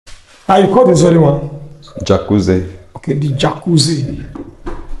You call this very one? Jacuzzi. Okay, the jacuzzi.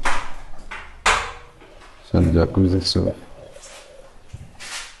 So the jacuzzi, so.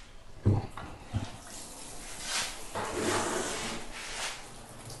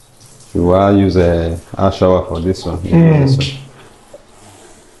 You will use a shower for this one. This one.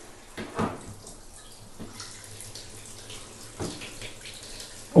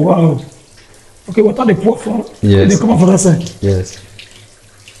 Wow. Okay, what are they pour from? Yes. They come up for that side? Yes.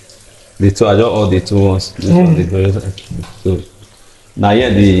 The two, I just all the two ones. This one, the very so now yeah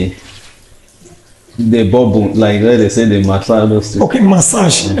the bubble, like they say the massage those two. Okay,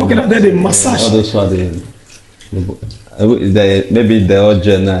 massage. Okay, now they massage. All those are the maybe the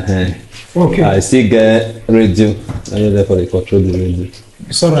original. Okay. I still get radio. I'm there for the control the radio.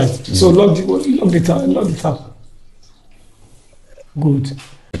 It's alright. So lock the tap. Good.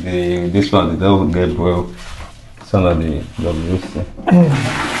 This one, they don't get well. Some of the WC.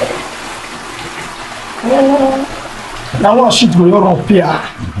 Now one sheet will run up here.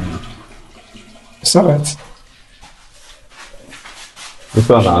 It's alright. This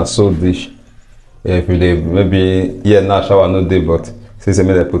one I sold dish. If you maybe now shower no day, but since I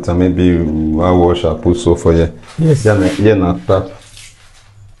made a put maybe one wash I put so for you. Yes. Now tap.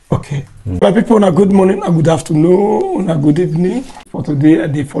 Okay. My people, na good morning, a good afternoon, a good evening. For today, I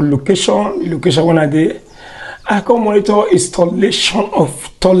did for location. The location when I did, I come monitor installation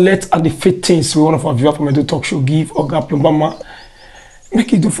of toilet and the fittings. We one of our viewers from the talk show give Oga Plumber.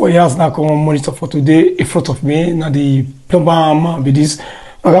 Make it do 4 years now. Come monitor for today in front of me. Now the plumber be this.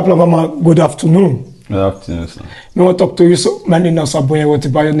 Oga Plumber, good afternoon. Good afternoon, sir. I want to talk to you. So my name is Aboye. What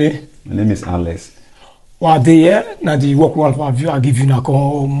about your name? My name is Alex. While they here, now the work one of our view, I give you now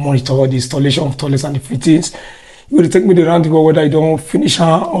come monitor the installation of toilets and the fittings. You will take me around the world whether you don't finish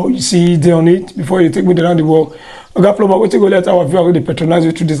her or you see they on it before you take me around the world. I got plumber, what you go let our viewer really patronize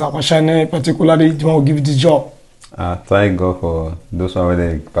you through this our channel, particularly the one who give you this job. Thank God for those who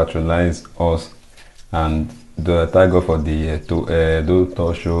already patronize us, and thank God for the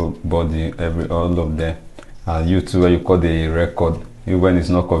talk show body, all of them, and you too where you call the record, even when it's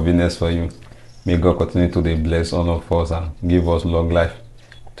not convenient for you. May God continue to bless all of us and give us long life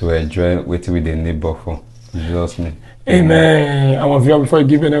to enjoy what we need for. In Jesus' name. Amen. Our viewer, before you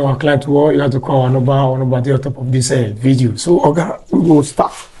give our client to work, you have to call our number on the top of this video. So, okay, we will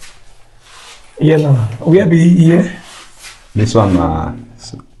start. Yeah, now we have here. This one,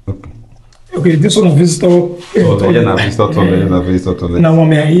 okay. Okay, this one a visitor. Yeah, visitor toilet. Now,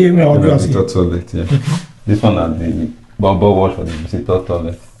 I'm here. Visitor toilet. Yeah. This one is the bubble wash for the visitor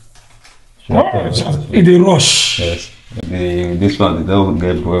toilet. In the rush. Yes. This one, they don't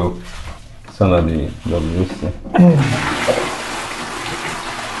get well. Some of the WC.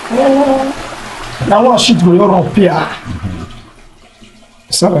 Now one sheet will run up here.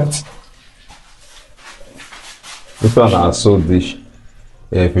 It's alright. This one I sold dish.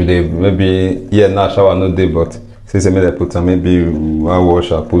 If you maybe now shower no day, but since I made a put maybe one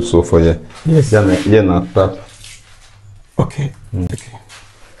wash I put so for you. Yes. Now tap. Okay. Okay.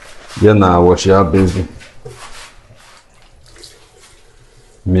 Now wash your basin.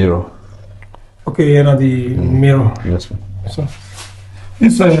 Mirror. Okay, here are the mirror. Yes, sir. So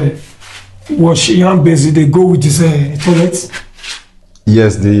this wash your basin, they go with this toilet.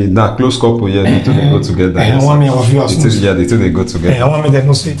 Yes, the close couple, yeah, the two they go together. I want me our viewers. Yeah, the two they go together. I want me them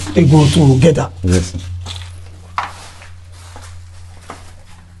to say they go together. Yes, sir.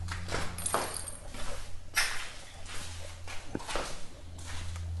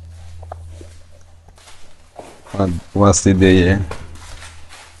 One stay there, yeah.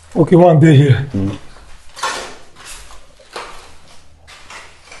 Okay, one day here.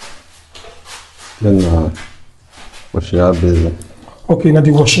 Then wash your basin. Okay, now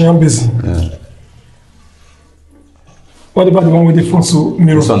the washing and basin. Yeah. What about the one with the front so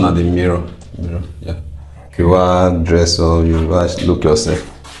mirror? This one are the mirror. Yeah. If you want dress or you want look yourself.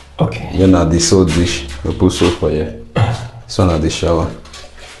 Okay. Then the soap dish, you put soap for you. This one are the shower.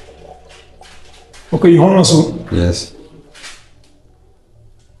 Okay, you want also? Yes.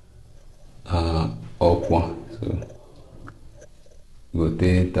 Up one. So go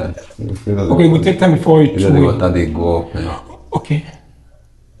take time. Okay, we take time before you the water they go up. Okay.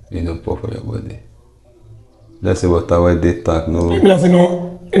 You don't pour for your body. Let's say water where they tank no. Maybe that's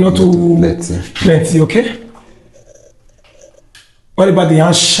not too plenty, okay? What about the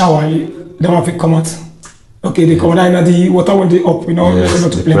hand shower? They want to come out. Okay, they come out and the water when they up, yes,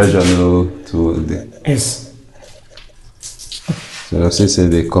 not too the plenty. pressure no to the. Yes. So say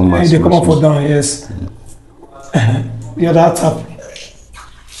they come out. They come up for down, yes. The other tap.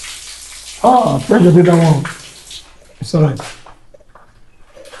 Pressure did that one. It's alright.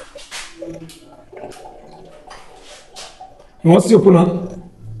 You want to open up?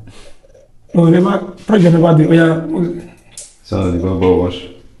 No, never. Pressure never do. Oh, yeah. So the bubble wash.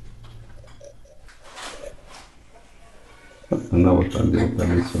 And now what I'm doing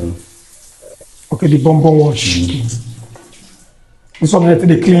this one. Okay, the bonbon wash. This one let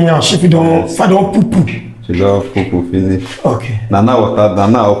the clean and if you don't, if I don't poo poo. She don't poo finish. Okay. Now water.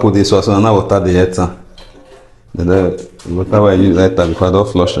 Now I put this one. So now water the heater. The water I use heater because I don't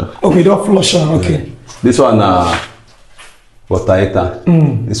flush her. Okay, don't flush her. Okay. Yeah. This one water heater.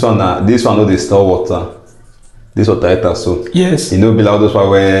 This one no dey store water. This water heater so. Yes. You know be like all those one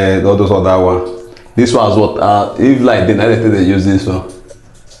where all those other one. This one as water. If like the night they use this one.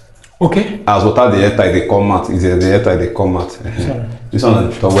 Okay. As water the heater they come out. Is the heater they come out. This one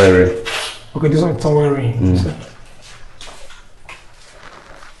is towel. Okay, this one is towel.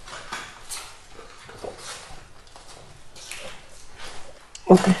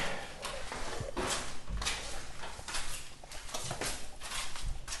 Okay.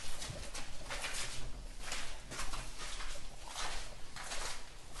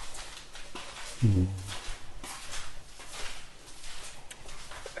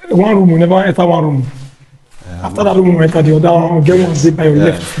 One room, we never enter one room. After that room, we enter the other one, get one zip by your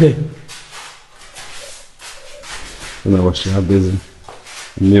left there. You know what she have Basin.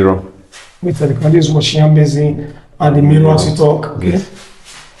 Mirror. Wait, this is washing and basin and the mirror as you talk. Okay.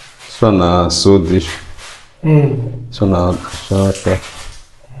 This one so dish. This one shower cap.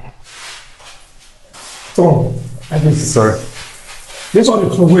 So, like this. Sorry. This one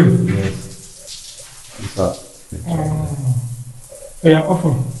is away. Yes. Yeah,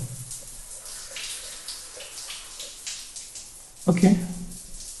 open. Okay.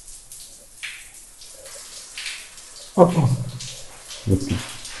 Open. Okay.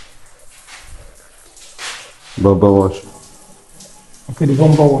 Bubble wash. Okay, the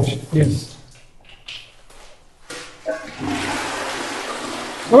bumper wash. Yes.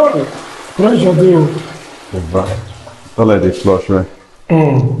 Oh, pressure do. The back. All like the flush, right?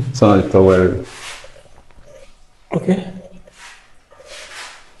 It's not the towel. Okay.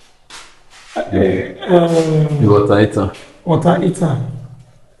 The water heater. Water heater.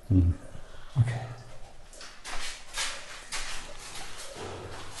 Okay.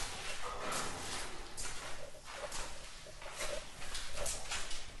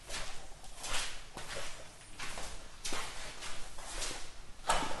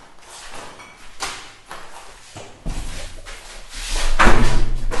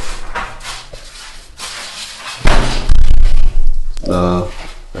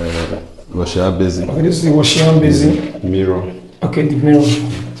 Washing Basin. Okay, this is the washing and basin. Mirror. Okay, the mirror.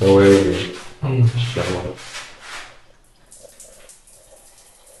 Towel. Shower.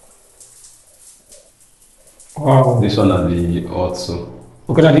 Wow. This one are the hot so.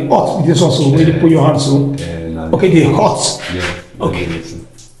 Okay, now the hot, this also where you put your hands so. Okay, the hot. Yeah. Okay.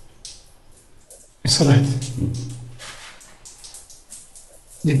 It's alright.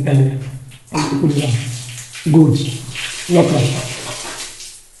 Put it down. Good. Lock up.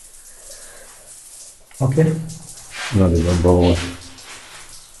 Okay. No, the bubble wash.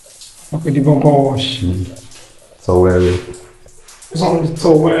 Okay, the bumper wash. Towel. It's on the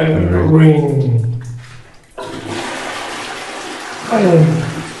towel ring.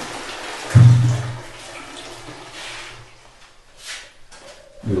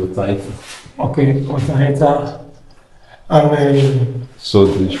 You go tight. Okay, water heater. And So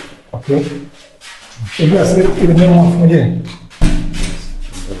dish. okay. If you are the name of here.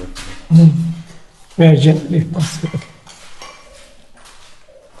 Very gently pass it. Okay.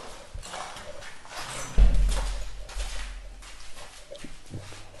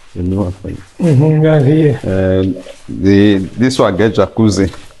 You know what I mean? Yeah, here. This one get jacuzzi.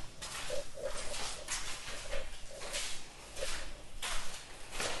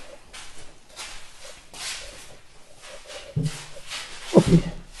 Okay.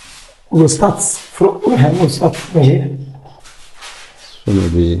 We'll start from here. It's one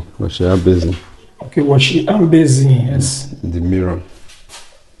of the washing basin. Okay, washing and basin, yes. The mirror.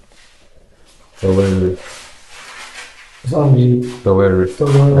 Towel. It's on the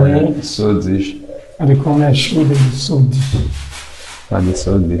Towel. So dish. and the corner show the so dish. And the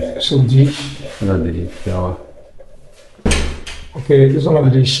so dish. So dish. And the shower. Okay, this one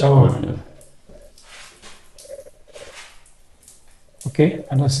of the shower. Yeah. Okay,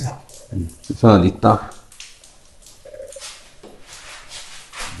 and that's it. This one the tap.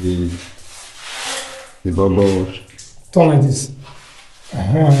 The bubble wash. Turn like this.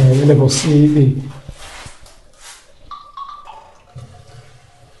 You never see the.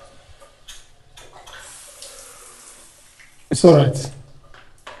 It's alright.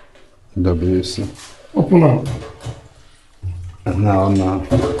 WC. Open up. Now. Now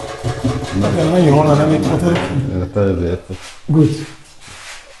you want to make it. Good.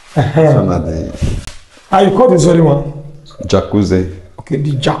 How you call this very one? Jacuzzi. Okay,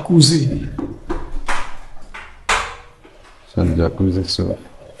 the jacuzzi. Some jacuzzi, so.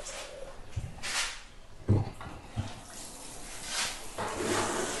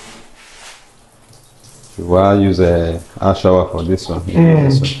 Why use a shower for this one?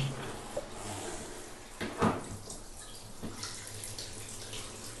 This one.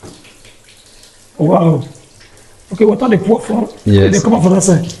 Wow. Okay, what are they pour from? Yes. They come up for that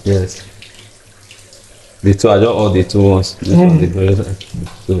side. Yes. The two, I just all the two ones. This one, the very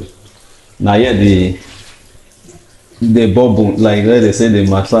so now here the bubble, like where they say the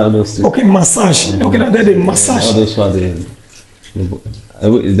massage those things. Okay, massage. Okay, now they massage. All those one the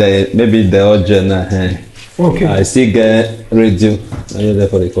maybe the original. Okay. I still get radio. I use that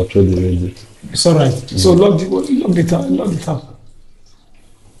for the control the radio. It's alright. So lock the tap.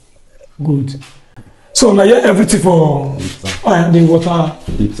 Good. So now you have everything for the water.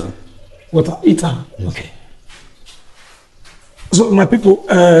 Water heater. Yes. Okay. So my people,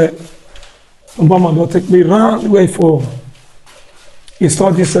 Obama will take me round way for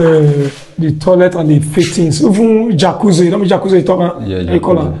install this the toilet and the fittings, even jacuzzi. Let me jacuzzi talk. Yeah.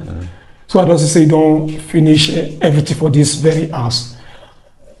 So I just say don't finish everything for this very house.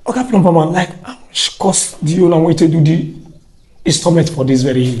 Okay, Obama, like how much cost do you want to do the installment for this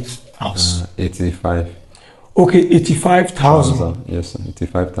very house? 85. Okay, 85,000. Yes,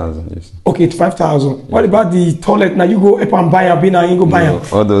 85,000. Yes. Okay, 85,000. Yeah. What about the toilet? Now you go up and buy a bin and you go buy a.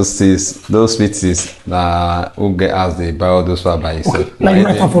 All those things, those fittings, who get as they buy all those for by yourself. Okay. Now you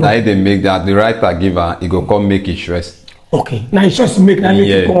write for now they make that the writer giver, he go come make insurance. Okay. Now it's just make that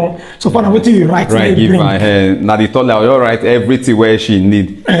yeah. Come. So for now, what you write? Right, give her. Now the toilet, you write everything where she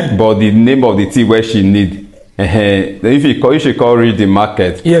need, but the name of the tea where she need. If she call read the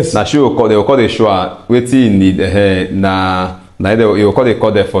market, yes. Now she will call. They will call the show. What you need. Now they will call the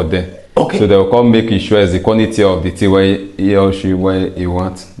call there for them. Okay. So they will come make insurance the quantity of the tea where he or she where you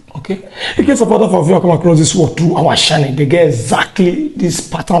want. Okay. In case of other of you come across this work through our channel, they get exactly this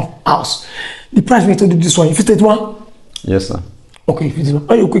pattern of house. The price we to do this one. If you take one. Yes, sir. Okay. If you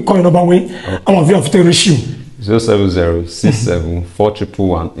do, you quick call your number way. I'm a view of the ratio.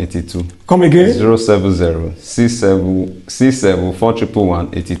 070-67-41-182. Come again.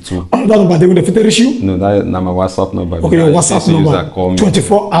 070-67-41-182. That number they will fit the ratio. No, that my WhatsApp number. Okay, your WhatsApp number.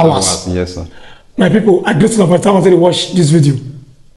 24 hours. Yes, sir. My people, I greet you for the time until they watch this video.